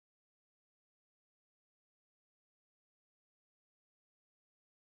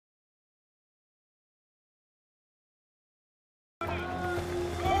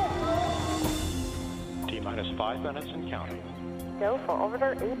5 minutes and counting. Go for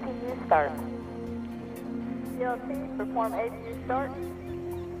orbiter APU start. PLT, perform APU start.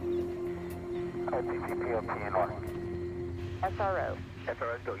 PLT in order. SRO.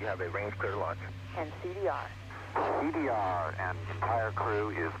 SRO, so you have a range clear launch. And CDR. CDR and entire crew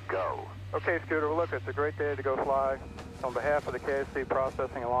is go. Okay, Scooter, well, look, it's a great day to go fly. On behalf of the KSC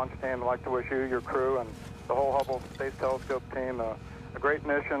Processing and Launch Team, I'd like to wish you, your crew, and the whole Hubble Space Telescope team a great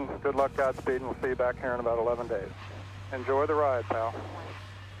mission. Good luck, Godspeed, and we'll see you back here in about 11 days. Enjoy the ride, pal.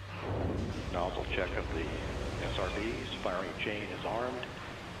 Nozzle check of the SRBs. Firing chain is armed.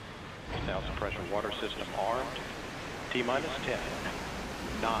 Now suppression water system armed. T-minus 10,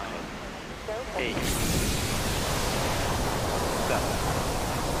 9, 8, 7,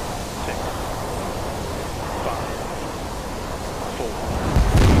 6, 5, 4,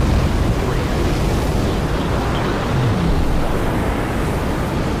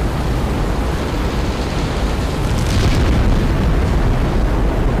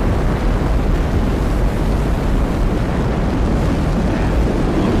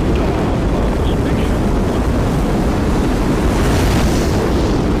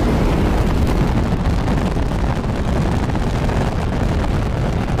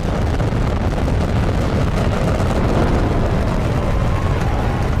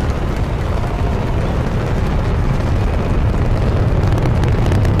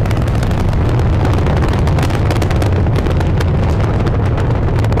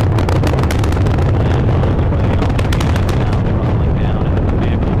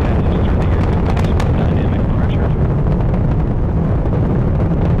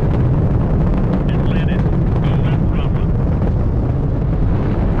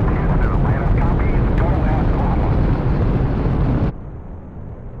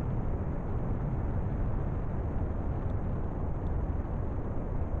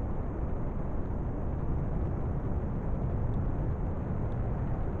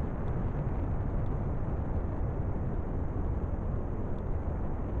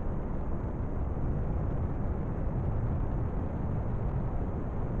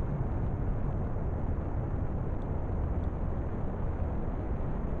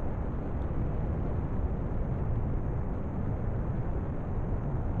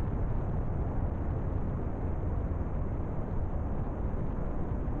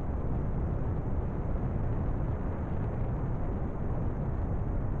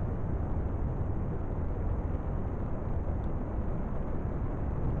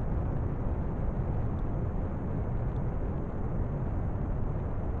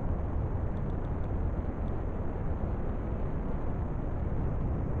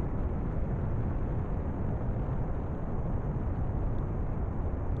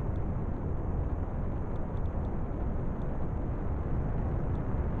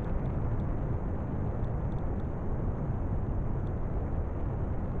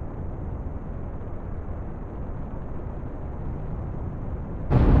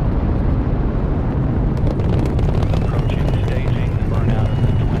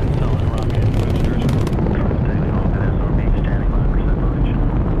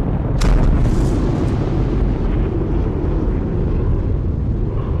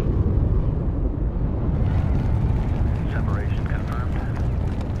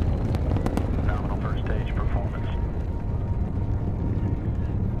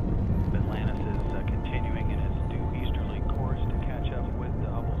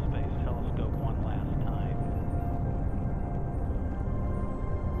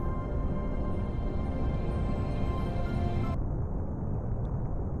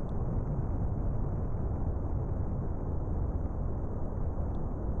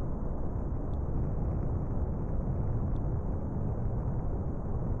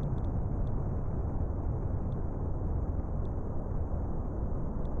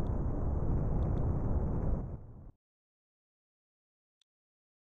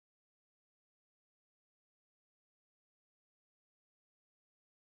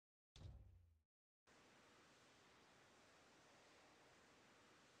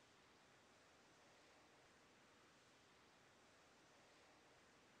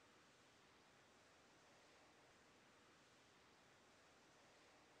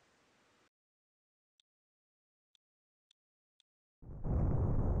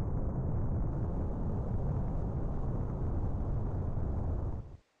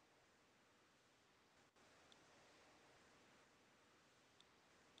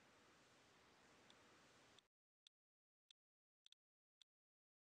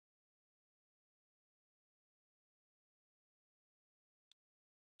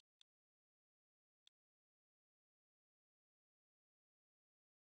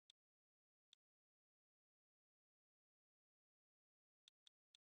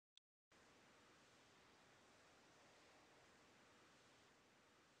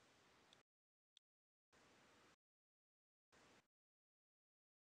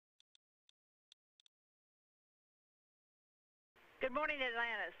 Good morning,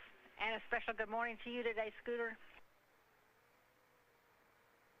 Atlantis. And a special good morning to you today, Scooter.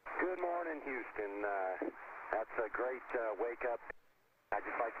 Good morning, Houston. That's a great wake up. I'd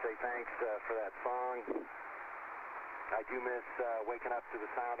just like to say thanks for that song. I do miss waking up to the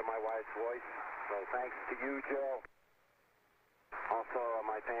sound of my wife's voice. So thanks to you, Joe. Also,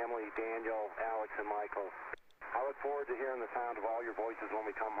 my family, Daniel, Alex, and Michael. I look forward to hearing the sound of all your voices when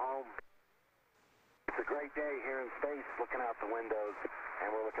we come home. It's a great day here in space, looking out the windows,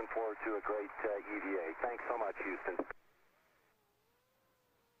 and we're looking forward to a great EVA. Thanks so much, Houston.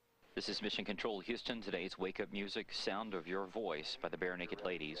 This is Mission Control Houston. Today's wake-up music, Sound of Your Voice by the Bare Naked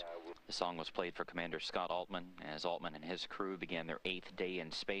Ladies. The song was played for Commander Scott Altman as Altman and his crew began their 8th day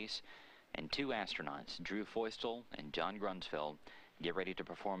in space, and 2 astronauts, Drew Feustel and John Grunsfeld, get ready to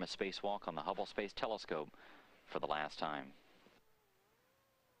perform a spacewalk on the Hubble Space Telescope for the last time.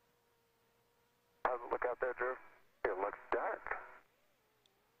 How's it look out there, Drew? It looks dark.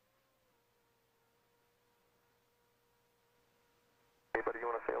 Anybody you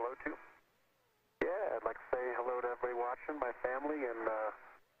want to say hello to? Yeah, I'd like to say hello to everybody watching, my family, and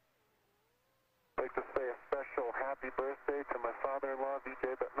I'd like to say a special happy birthday to my father-in-law,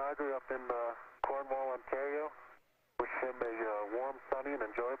 Vijay Bhatnagar, up in Cornwall, Ontario. Wish him a warm, sunny, and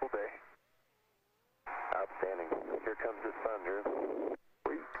enjoyable day. Outstanding. Here comes the sun, Drew.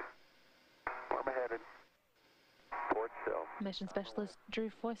 Sweet. Where am I headed? Port Sill. Mission Specialist Drew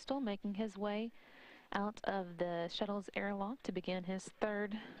Feustel making his way out of the shuttle's airlock to begin his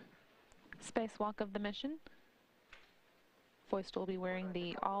 3rd spacewalk of the mission. Feustel will be wearing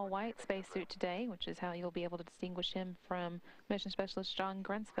the all-white spacesuit today, which is how you'll be able to distinguish him from Mission Specialist John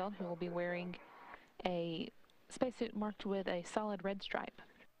Grunsfeld, who will be wearing a spacesuit marked with a solid red stripe.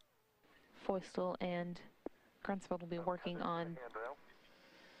 Feustel and Grunsfeld will be working on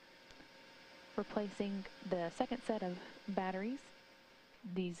replacing the 2nd set of batteries.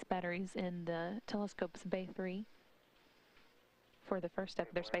 These batteries in the telescope's Bay 3 for the first step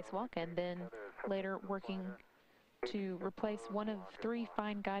of their spacewalk, and then later working to replace one of 3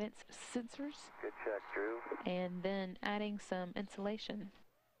 fine guidance sensors. Good check, Drew. And then adding some insulation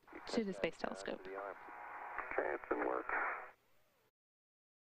to the space telescope. Transom work.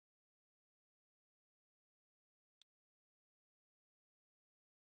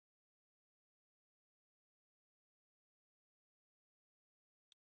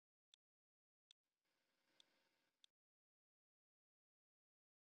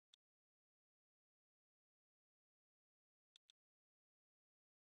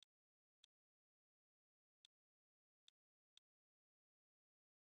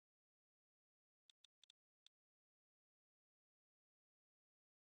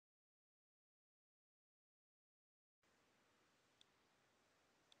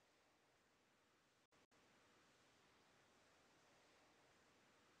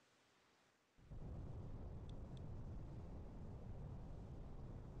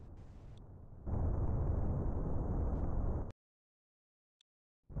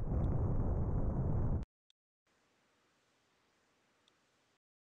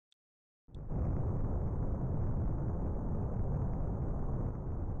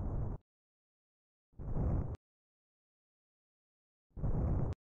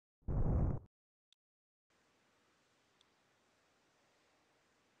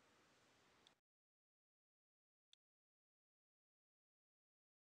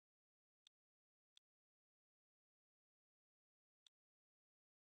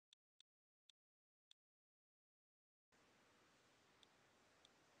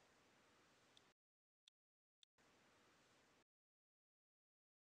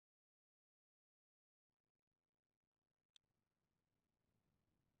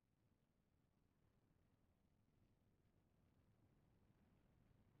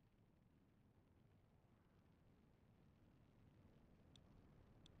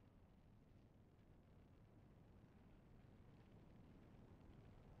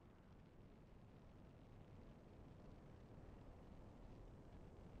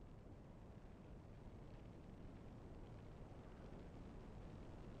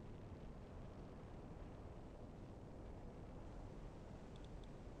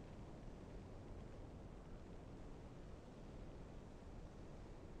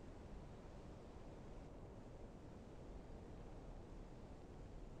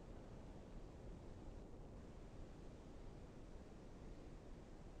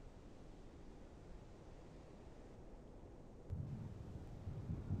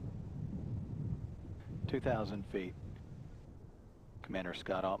 (2,000 feet). Commander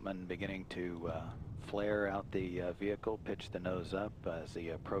Scott Altman beginning to flare out the vehicle, pitch the nose up as he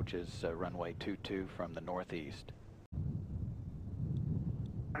approaches runway 22 from the northeast.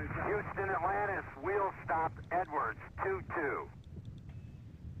 Houston, Atlantis, wheel stop Edwards, 2-2.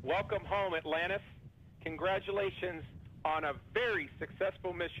 Welcome home, Atlantis. Congratulations on a very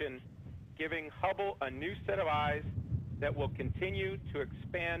successful mission, giving Hubble a new set of eyes that will continue to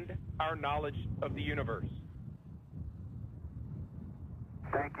expand our knowledge of the universe.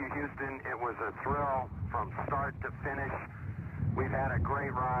 Thank you, Houston. It was a thrill from start to finish. We've had a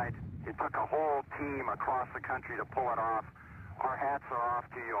great ride. It took a whole team across the country to pull it off. Our hats are off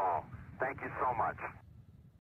to you all. Thank you so much.